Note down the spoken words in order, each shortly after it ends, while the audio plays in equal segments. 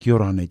Kia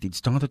ora nei te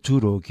tangata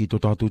tūro ki tō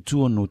tātou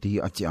tua no te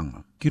atianga.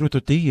 Ki roto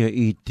te ia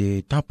I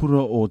te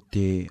tapura o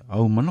te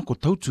au manako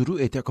tauturu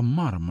e te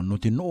akamarama no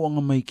te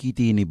noanga mai ki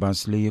te ini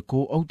Basileia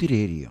ko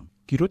Autereria.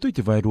 Ki roto I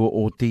te vairua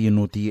o te ia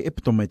no te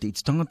epitoma te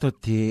tangata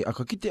te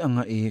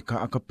akakiteanga e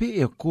ka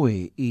Kape'anga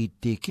koe I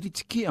te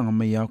kiritikianga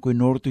mai a koe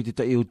no roto I te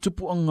tae o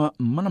tupuanga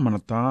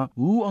manamanata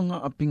uanga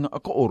apinga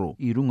akaoro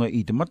I runga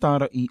I te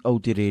matara I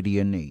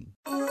Autereria nei.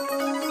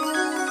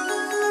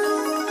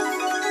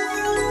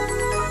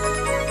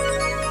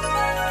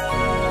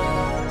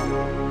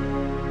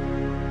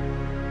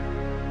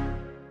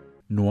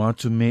 No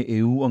atu me e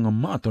uanga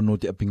mata no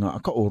te apinga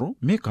akaoro,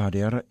 me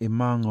kāreara e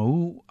maanga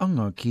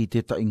uanga ki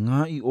te tai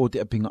ngāi o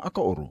te apinga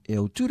akaoro, e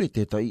au ture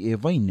te tai e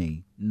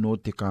wainei no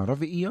te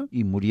kārawe ia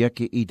I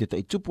muriake I te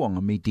tai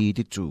tupuanga me te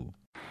tū.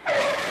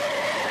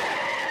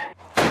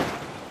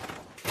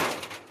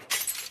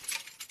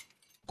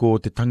 Ko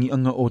te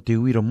tangianga o te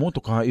uira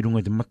motoka I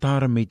runga te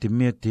matara me te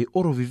mea te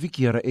oro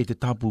vivikiara e te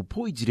tapu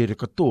poitirere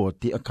katoa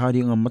te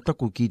akarianga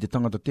mataku ki te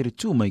tangata tere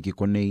tūmai ki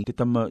konei te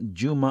tama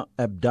Juma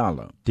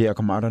Abdallah. Te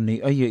akamaara nei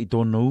aia I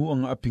tōna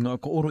uanga apinga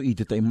aka oro I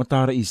te tai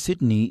matara I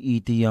Sydney I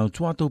te iau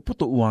tuatau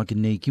poto uake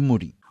nei ki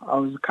muri. I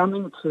was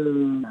coming to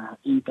an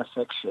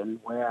intersection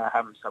where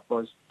I'm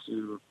supposed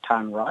to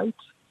turn right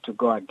to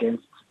go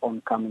against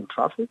oncoming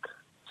traffic.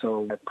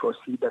 So I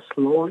proceeded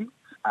slowly.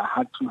 I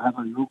had to have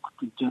a look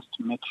to just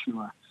make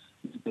sure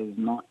there's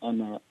not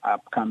any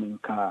upcoming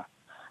car.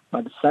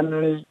 But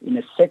suddenly, in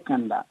a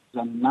second,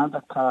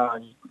 another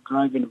car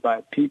driving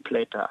by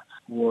P-plater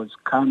was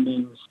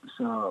coming,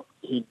 so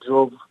he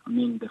drove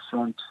me in the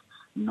front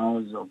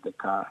nose of the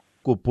car.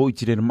 Ko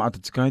poitirere maata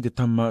tikai te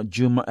tama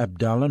Juma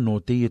Abdallah no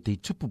te ia te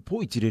tupu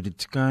poitirere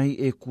tikai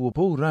e kua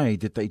pourai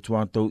te tai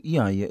tuatau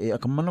iaia e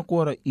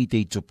akamanakoara I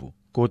te tupu.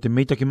 Ko te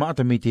meitaki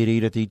maata me te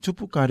reira te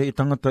tupu kare e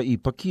tangata I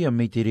pakia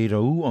me te reira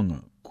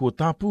uanga. Ko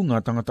tāpū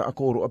ngā tangata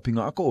akaoro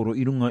apinga akaoro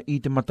I runga I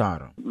te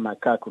matara. My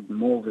car could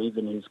move,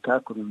 even his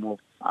car could move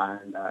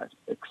and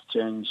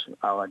exchange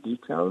our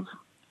details.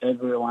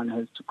 Everyone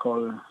has to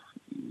call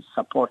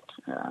support.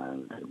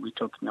 We're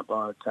talking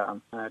about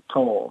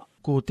toll.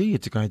 Ko te ia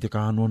tikai te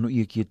kānoano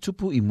ia ki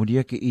tupu I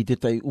muriake I te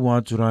tai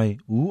uāturai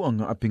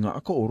uanga apinga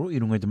akaoro I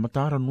runga I te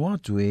matara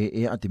nuatu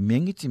e a te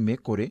mengiti me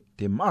kore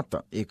te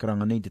mata e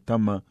karanga nei te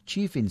tama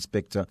Chief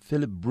Inspector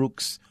Philip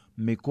Brooks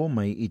me ko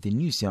mai I te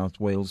New South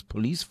Wales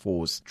Police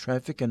Force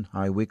Traffic and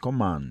Highway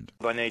Command.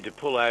 I need to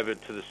pull over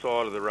to the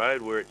side of the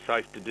road where it's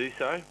safe to do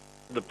so.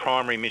 The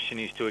primary mission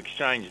is to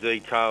exchange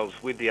details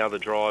with the other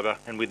driver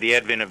and with the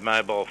advent of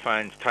mobile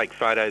phones take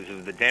photos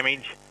of the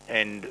damage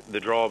and the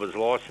driver's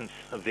licence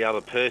of the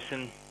other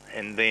person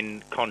and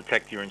then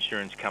contact your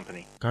insurance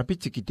company. Ka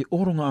piti ki te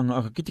oronga anga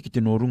aka kiti ki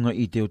te no runga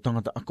I te o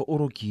tangata aka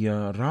oro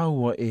kia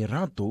rāua e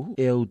rātou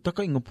e au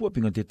taka inga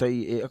puapinga te tai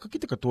e aka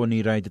kiti katoa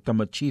ni rai te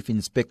tama Chief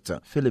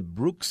Inspector Philip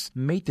Brooks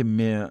mei te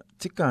mea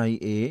tikai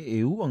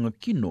e uanga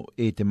kino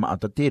e te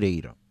maata te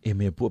reira. E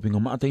mea puapinga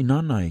maata I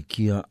nānai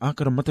kia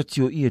akara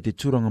matatio ia te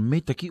turanga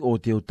meitaki o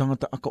te o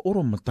tangata aka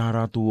oro mata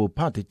rātou o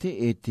pātete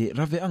e te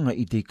raweanga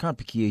I te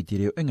kāpiki e te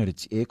reo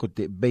engariti e ko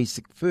te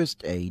Basic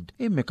First Aid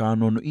e me ka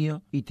anono ia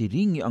I te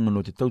ringi anga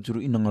no te tauturu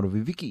I ngaro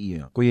viviki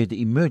ia ko ia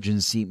te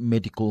Emergency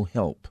Medical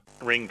Help.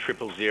 Ring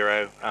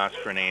 000, ask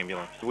for an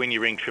ambulance. When you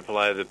ring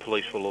 000, the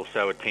police will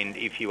also attend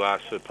if you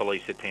ask for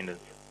police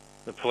attendance.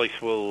 The police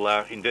will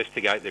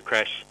investigate the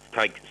crash,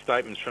 take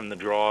statements from the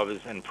drivers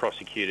and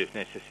prosecute if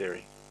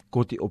necessary.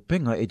 Ko te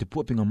openga e te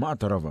puapinga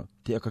mātarawa,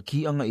 te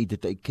akakianga I te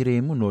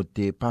taikiremu no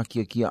te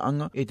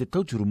pākiakiaanga e te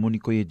tauturu moni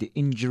ko e te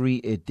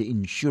injury e te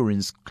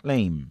insurance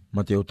claim.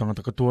 Ma te o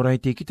tangata katoa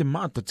te ki te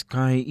māta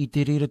tikai I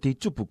te reira te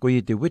tupu ko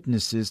e te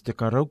witnesses te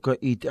karauka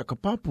I te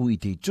akapapu I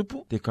te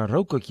tupu, te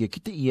karauka kia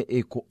kite ia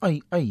e ko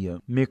ai aia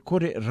me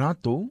kore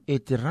rātou e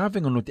te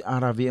rāwenga no te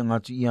arawe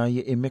angatu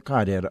iaia e me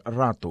kārea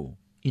rātou.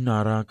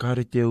 Ina rā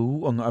kāre te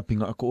uanga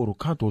apinga aka oro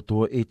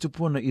kātotoa e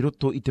tupuana I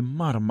roto I te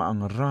marama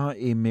anga rā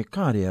e me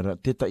kāreara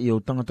te tai au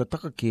tangata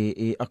takake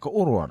e aka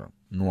oroara.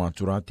 No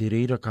atu rā te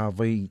reira ka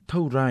vai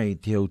tau rai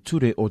te au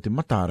ture o te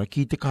matara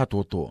ki te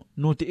kātotoa.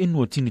 No te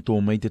enua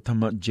tinito mai te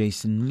tama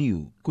Jason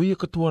Liu, ko ia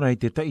katoa rai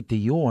te tai te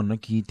ioana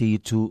ki te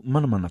itu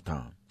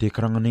manamanata. Te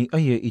karanga nei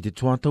aia I te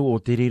tuatau o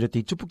te reira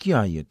te tupuki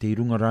aia, te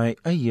runga rai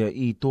aia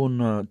I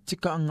tōna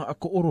tikaanga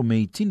aka oro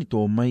mei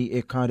tinito mai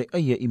e kāre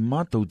aia I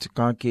mātou te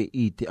kāke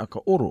I te aka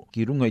oro,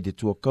 ki runga I te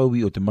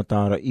tuakaui o te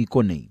matara I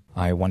konei.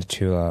 I went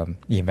to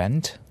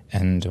event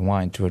and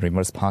went to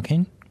reverse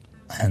parking,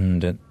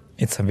 and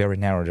it's a very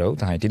narrow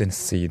road. I didn't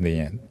see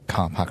the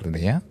car parked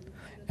there,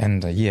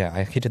 and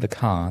I hit the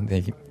car,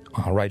 the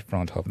right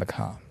front of the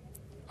car.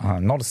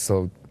 Not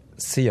so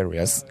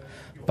serious,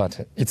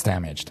 but it's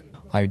damaged.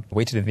 I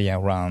waited there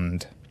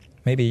around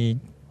maybe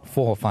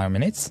 4 or 5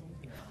 minutes,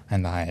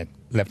 and I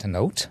left a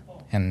note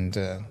and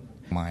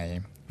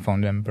my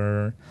phone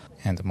number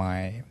and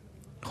my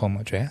home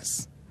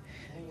address,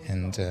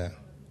 and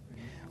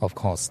of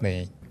course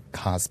the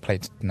car's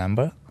plate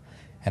number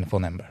and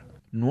phone number.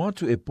 No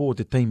atu e pō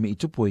te taime I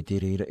tupo I te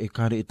reira e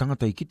kare e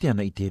tangata I kite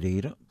ana I te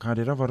reira,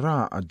 kare rawa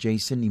rā a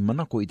Jason I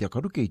manako I te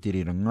akaruke I te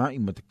reira ngā I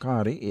ma te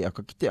kare e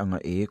aka kiteanga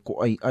e ko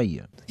ai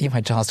aia. If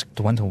I just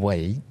went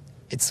away,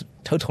 it's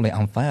totally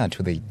unfair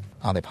to the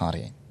other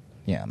party.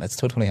 Yeah, that's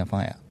totally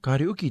unfair.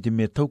 Kare uki te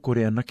mea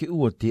taukore anake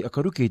ua te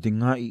akaruke I te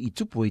ngā I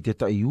tupo I te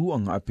tai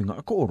uanga apinga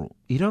aka oro.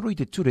 I raro I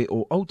te ture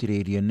o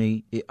Autereria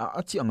nei e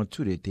aati anga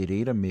ture te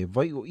reira me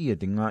vai o ia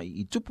te ngā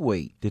I tupo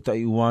ei te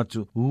tai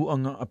uatu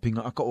uanga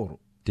apinga aka oro.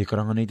 Te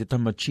karanga nei te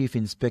tama Chief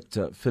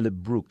Inspector Philip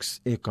Brooks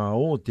e ka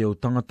o te o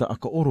tangata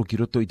aka oro ki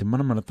roto I te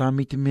manamanata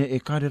mi te mea e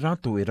kare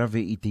rato e rave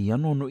I te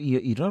ianono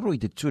ia I raro I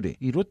te ture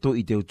I roto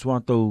I te o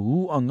tuatau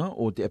uanga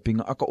o te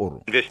apinga aka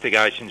oro.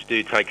 Investigations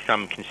do take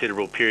some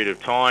considerable period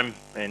of time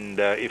and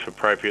if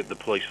appropriate the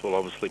police will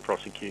obviously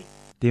prosecute.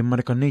 Te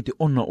mareka nei te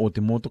ona o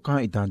te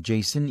motoka I tā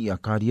Jason I a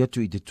kari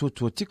atu I te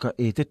tuatua tika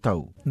e te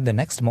tau. The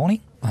next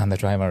morning, the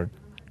driver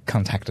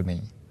contacted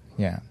me.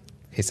 Yeah,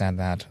 he said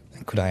that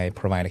could I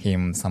provide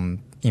him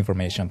some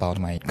information about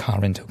my car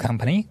rental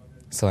company.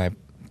 So I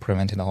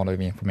presented all of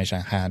the information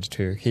I had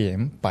to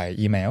him by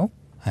email.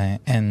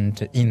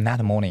 And in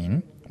that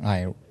morning,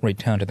 I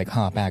returned the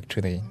car back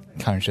to the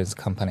car insurance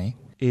company.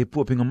 E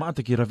puapinga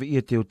mata ki rawe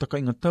ia te o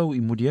takainga tau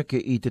I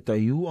muriake I te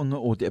taiuanga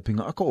o te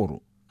apinga aka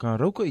oro. Ka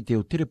rauka I te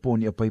o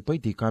tereponi a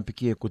paipai te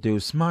kāpikia ko te o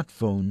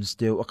smartphones,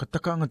 te o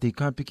akatakaanga te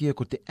kāpikia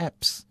ko te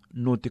apps,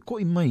 no te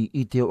koi mai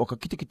I te o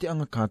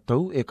akakitekiteanga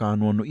kātau e ka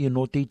anoano ia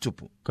no te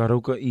tupu. Ka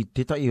rauka I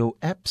te tai o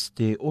apps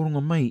te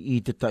oronga mai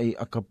I te tai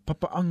aka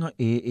papaanga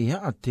e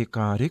ea te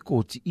ka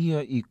rekoti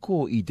ia I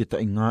ko I te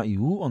tai ngā I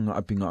uanga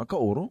apinga aka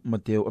oro, ma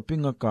te o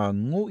apinga ka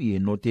ngō ie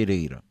no te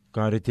reira.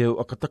 Kare te o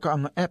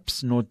akatakaanga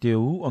apps no te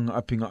uanga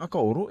apinga aka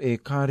oro e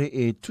kare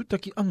e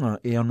tutaki anga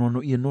e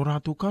anoano ia no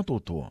rātou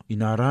katotoa.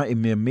 Ina rā e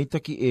mea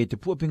meitaki e te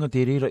puapinga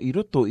te reira I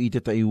roto I te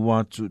tai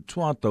watu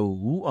tuatau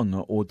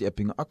uanga o te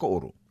apinga aka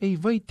oro. E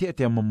vai te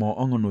amamao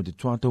anga no te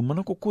tuatau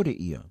manako kore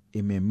ia.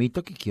 E mea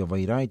meitaki kia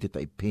vai rai te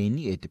tai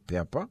peni e te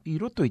peapa I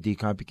roto I te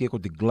kāpike ko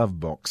te glove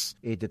box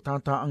e te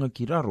tātā anga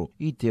ki raro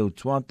I te o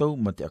tuatau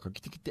ma te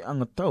akakitikite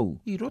anga tau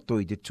I roto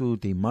I te tū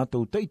te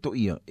mātou taito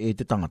ia e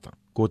te tangata.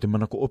 Ko te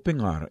manako o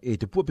pengara e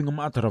te puapinga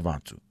maatara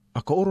wātu.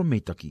 Aka oro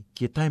meitaki,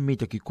 kia tai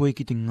meitaki koe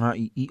ki te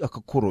ngāi I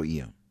aka koro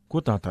ia. Ko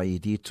tātai e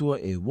te tua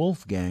e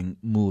Wolfgang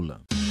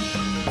Muller.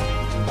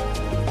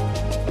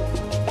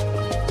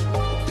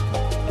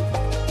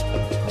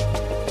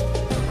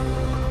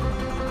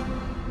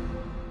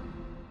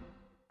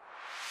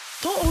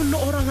 Tō o no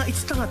oranga I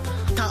te tangata,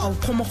 tā au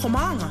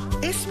Kape'anga,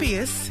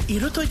 SPS I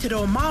roto I te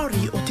reo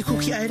Māori o te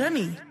kuki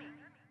airani.